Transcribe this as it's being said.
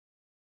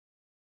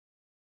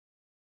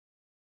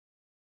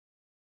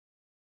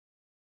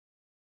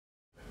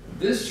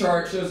This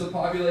chart shows the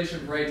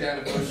population breakdown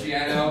of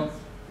Oceano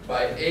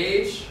by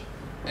age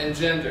and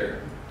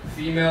gender,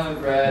 female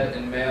in red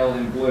and male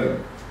in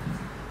blue.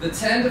 The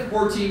 10 to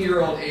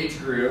 14-year-old age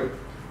group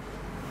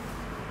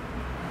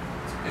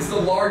is the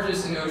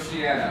largest in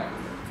Oceano,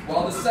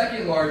 while the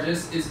second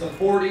largest is the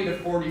 40 to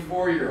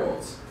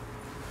 44-year-olds.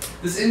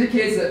 This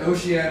indicates that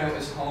Oceano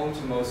is home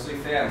to mostly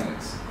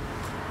families.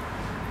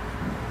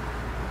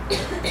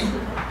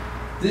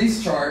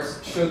 These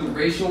charts show the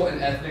racial and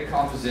ethnic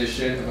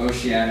composition of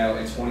Oceano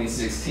in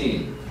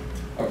 2016.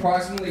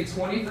 Approximately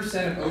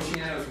 20% of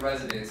Oceano's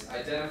residents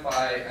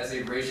identify as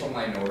a racial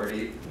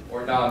minority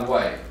or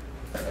non-white,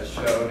 as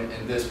shown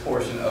in this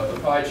portion of the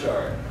pie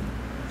chart.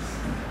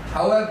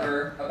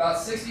 However, about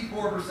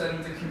 64%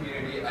 of the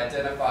community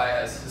identify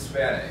as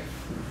Hispanic.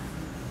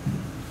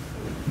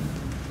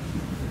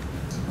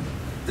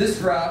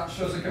 This graph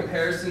shows a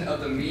comparison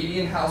of the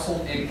median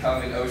household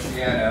income in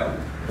Oceano,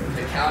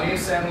 the county of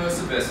San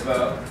Luis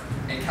Obispo,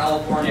 and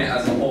California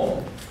as a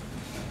whole.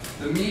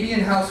 The median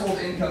household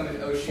income in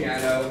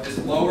Oceano is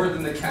lower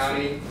than the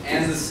county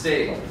and the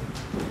state.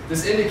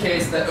 This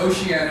indicates that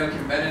Oceano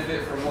can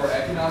benefit from more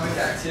economic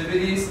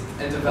activities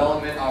and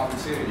development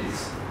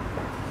opportunities.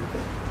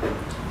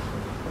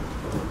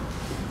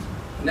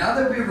 Now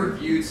that we've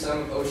reviewed some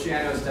of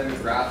Oceano's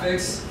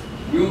demographics,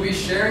 we will be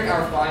sharing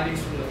our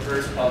findings from the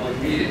first public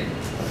meeting.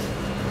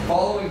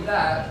 Following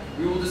that,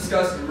 we will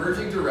discuss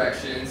emerging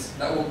directions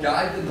that will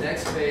guide the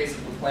next phase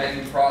of the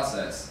planning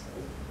process.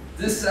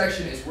 This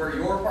section is where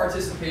your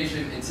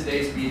participation in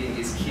today's meeting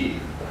is key.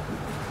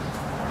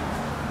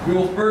 We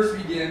will first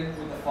begin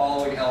with the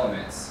following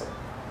elements: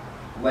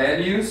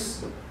 land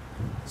use,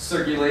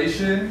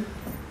 circulation,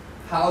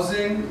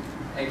 housing,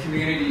 and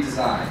community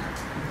design.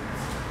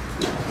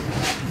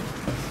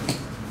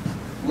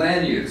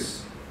 Land use.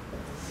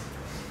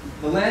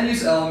 The land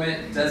use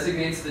element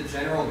designates the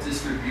general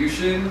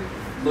distribution,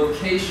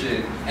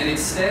 location, and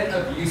extent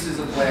of uses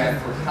of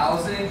land for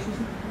housing,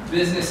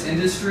 business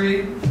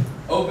industry,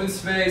 open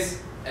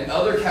space, and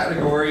other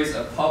categories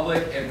of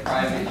public and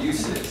private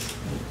uses.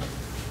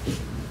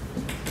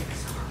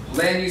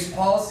 Land use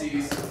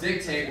policies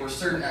dictate where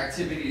certain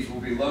activities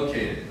will be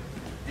located,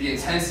 the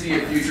intensity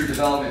of future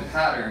development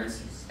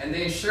patterns, and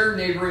they ensure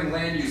neighboring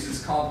land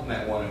uses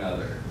complement one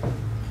another.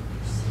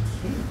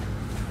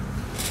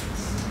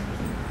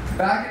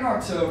 Back in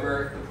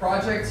October, the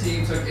project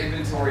team took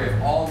inventory of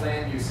all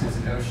land uses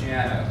in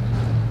Oceano.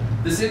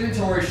 This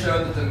inventory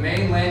showed that the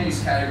main land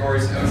use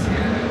categories in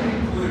Oceano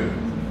include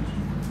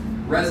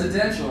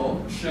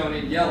residential, shown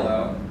in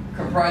yellow,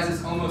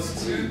 comprises almost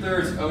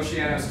 2/3 of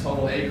Oceano's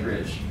total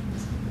acreage.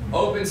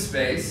 Open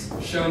space,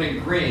 shown in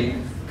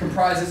green,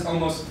 comprises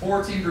almost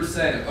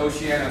 14% of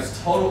Oceano's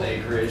total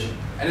acreage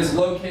and is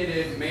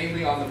located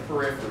mainly on the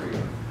periphery.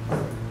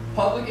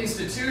 Public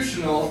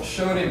institutional,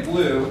 shown in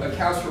blue,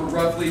 accounts for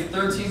roughly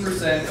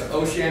 13% of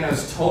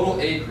Oceano's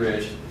total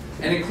acreage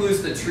and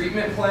includes the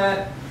treatment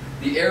plant,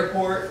 the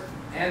airport,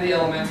 and the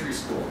elementary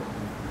school.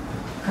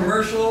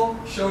 Commercial,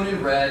 shown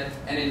in red,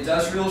 and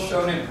industrial,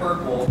 shown in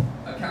purple,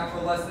 account for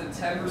less than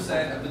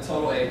 10% of the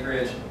total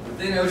acreage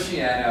within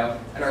Oceano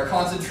and are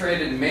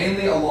concentrated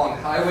mainly along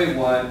Highway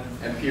 1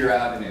 and Pier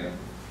Avenue.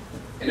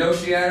 In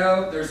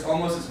Oceano, there's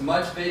almost as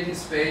much vacant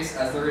space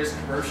as there is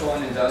commercial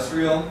and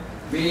industrial,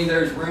 meaning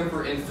there's room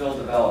for infill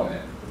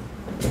development.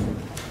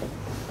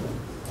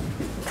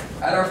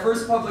 At our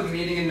first public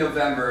meeting in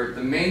November,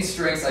 the main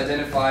strengths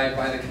identified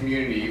by the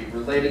community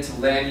related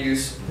to land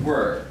use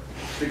were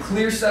the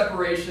clear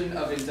separation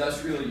of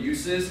industrial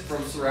uses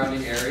from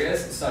surrounding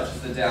areas, such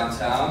as the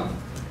downtown,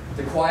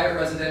 the quiet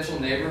residential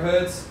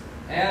neighborhoods,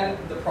 and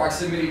the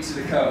proximity to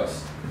the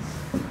coast.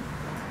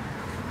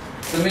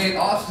 The main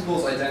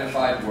obstacles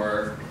identified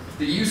were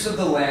the use of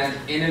the land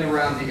in and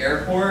around the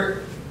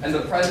airport, and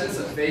the presence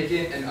of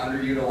vacant and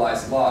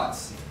underutilized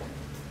lots.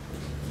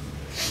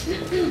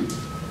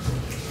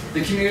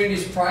 The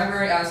community's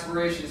primary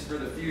aspirations for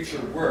the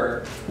future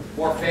were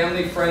more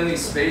family-friendly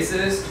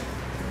spaces,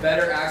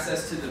 better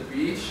access to the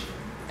beach,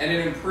 and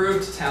an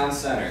improved town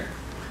center.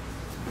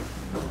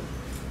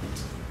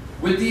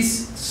 With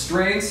these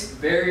strengths,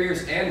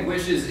 barriers, and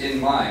wishes in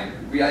mind,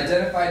 we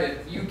identified a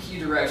few key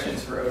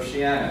directions for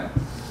Oceano.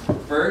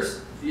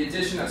 First, the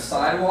addition of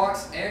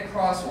sidewalks and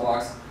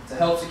crosswalks to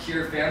help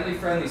secure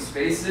family-friendly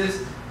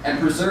spaces and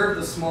preserve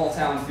the small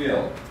town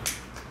feel.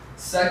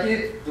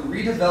 Second, the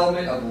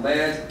redevelopment of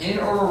land in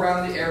or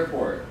around the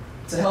airport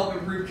to help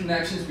improve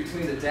connections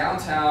between the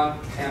downtown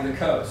and the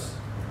coast.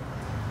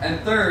 And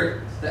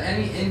third, that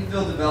any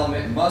infill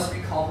development must be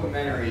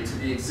complementary to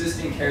the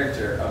existing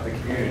character of the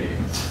community.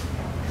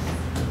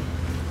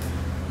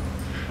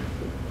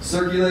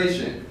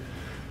 Circulation.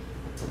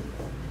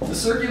 The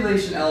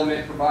circulation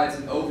element provides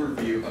an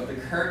overview of the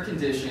current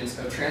conditions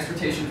of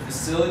transportation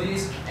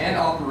facilities and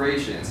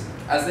operations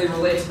as they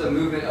relate to the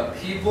movement of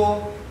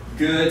people,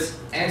 goods,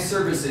 and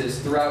services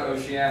throughout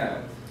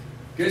Oceano.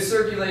 Good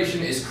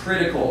circulation is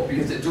critical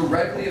because it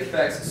directly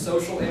affects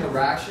social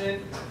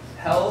interaction,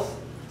 health,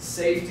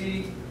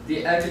 safety,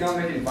 the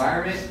economic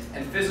environment,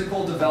 and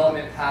physical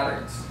development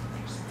patterns.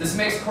 This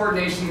makes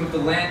coordination with the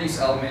land use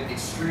element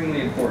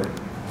extremely important.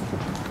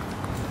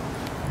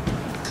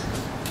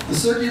 The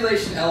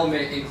circulation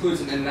element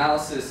includes an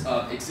analysis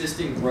of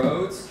existing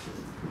roads,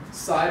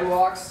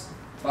 sidewalks,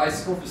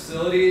 bicycle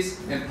facilities,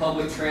 and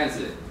public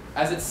transit,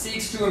 as it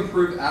seeks to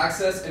improve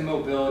access and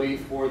mobility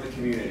for the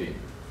community.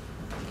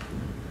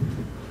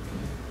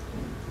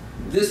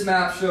 This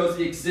map shows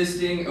the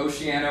existing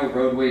Oceano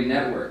roadway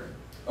network.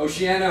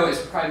 Oceano is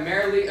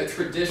primarily a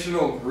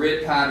traditional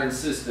grid pattern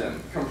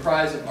system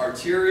comprised of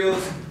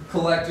arterials,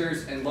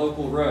 collectors, and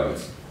local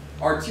roads.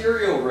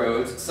 Arterial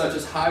roads, such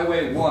as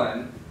Highway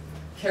 1,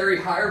 carry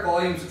higher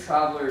volumes of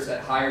travelers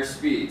at higher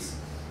speeds.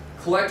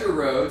 Collector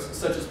roads,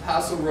 such as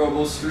Paso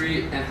Robles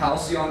Street and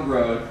Halcyon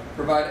Road,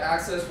 provide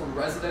access from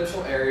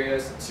residential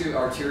areas to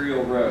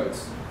arterial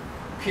roads.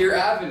 Pier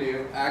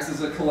Avenue acts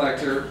as a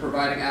collector,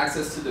 providing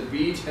access to the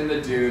beach and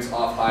the dunes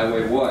off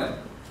Highway 1.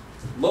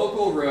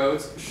 Local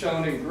roads,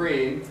 shown in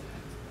green,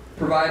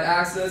 provide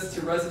access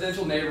to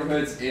residential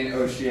neighborhoods in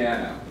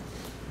Oceano.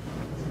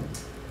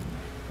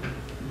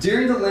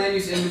 During the land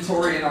use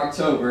inventory in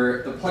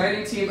October, the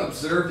planning team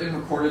observed and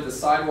recorded the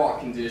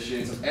sidewalk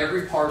conditions of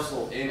every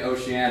parcel in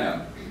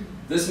Oceano.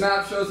 This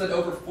map shows that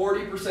over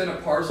 40%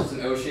 of parcels in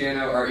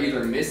Oceano are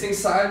either missing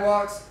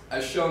sidewalks,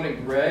 as shown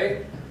in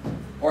gray,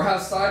 or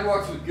have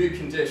sidewalks with good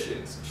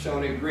conditions,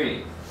 shown in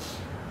green.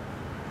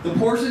 The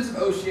portions of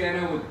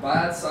Oceano with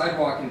bad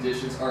sidewalk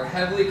conditions are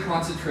heavily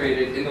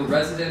concentrated in the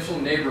residential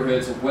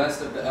neighborhoods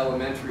west of the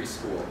elementary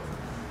school.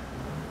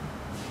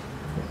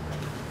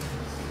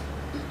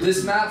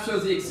 This map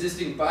shows the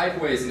existing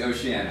bikeways in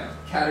Oceano,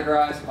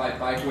 categorized by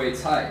bikeway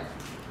type.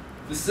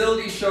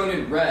 Facilities shown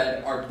in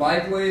red are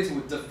bike lanes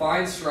with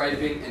defined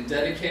striping and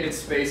dedicated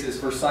spaces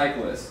for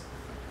cyclists.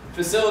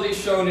 Facilities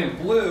shown in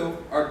blue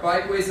are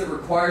bikeways that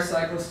require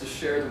cyclists to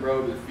share the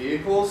road with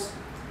vehicles,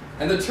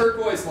 and the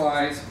turquoise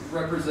lines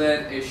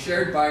represent a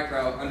shared bike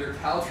route under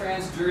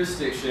Caltrans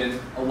jurisdiction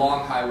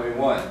along Highway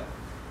 1.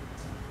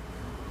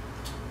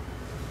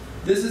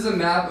 This is a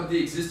map of the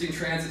existing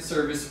transit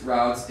service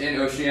routes in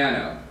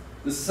Oceano.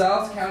 The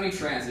South County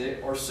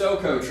Transit, or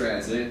SoCo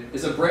Transit,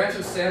 is a branch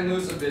of San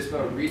Luis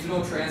Obispo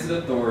Regional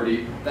Transit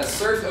Authority that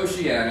serves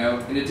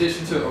Oceano in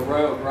addition to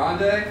Arroyo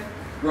Grande,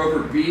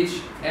 Grover Beach,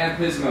 and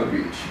Pismo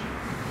Beach.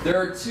 There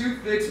are 2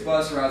 fixed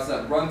bus routes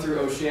that run through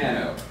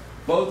Oceano,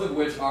 both of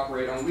which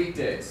operate on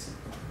weekdays.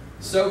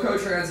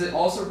 SoCo Transit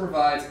also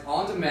provides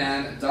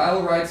on-demand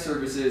dial-a-ride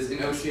services in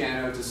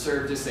Oceano to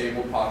serve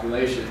disabled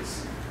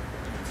populations.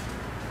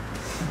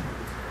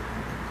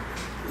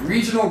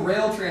 Regional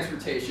rail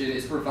transportation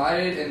is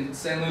provided in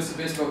San Luis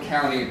Obispo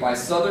County by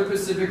Southern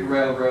Pacific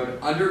Railroad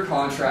under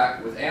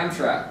contract with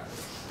Amtrak.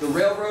 The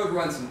railroad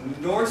runs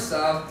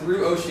north-south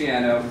through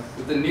Oceano,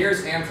 with the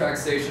nearest Amtrak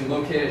station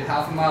located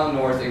half a mile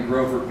north in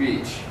Grover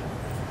Beach.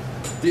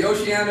 The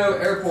Oceano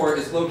Airport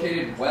is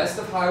located west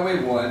of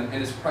Highway 1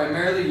 and is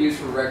primarily used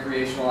for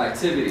recreational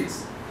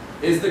activities.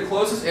 It is the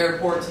closest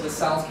airport to the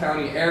South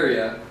County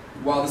area,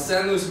 while the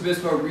San Luis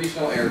Obispo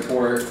Regional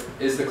Airport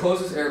is the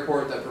closest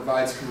airport that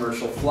provides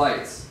commercial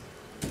flights.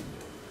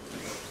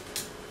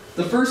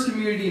 The first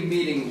community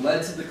meeting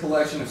led to the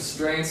collection of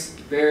strengths,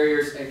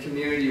 barriers, and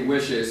community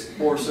wishes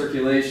for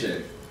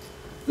circulation.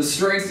 The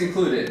strengths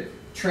included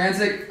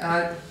transit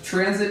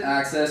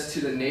access to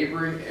the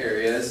neighboring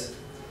areas,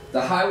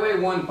 the Highway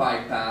 1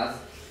 bike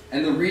path,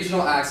 and the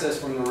regional access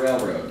from the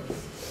railroad.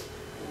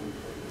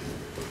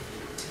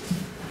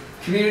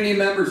 Community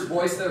members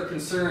voiced their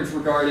concerns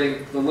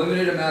regarding the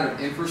limited amount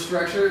of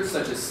infrastructure,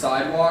 such as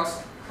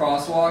sidewalks,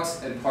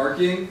 crosswalks, and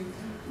parking,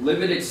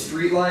 limited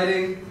street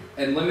lighting,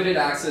 and limited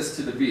access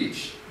to the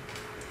beach.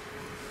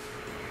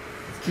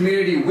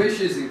 Community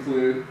wishes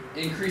include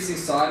increasing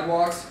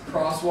sidewalks,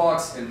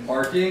 crosswalks, and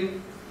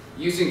parking,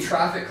 using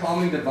traffic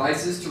calming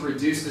devices to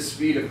reduce the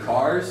speed of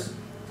cars,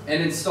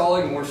 and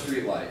installing more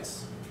street lights.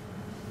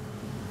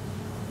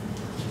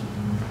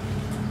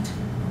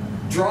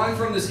 Drawing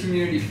from this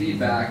community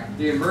feedback,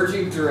 the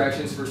emerging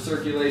directions for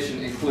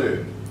circulation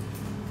include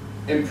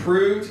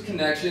improved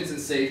connections and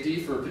safety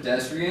for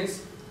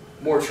pedestrians,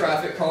 more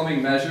traffic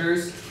calming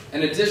measures,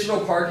 and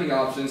additional parking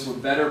options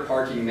with better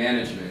parking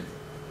management.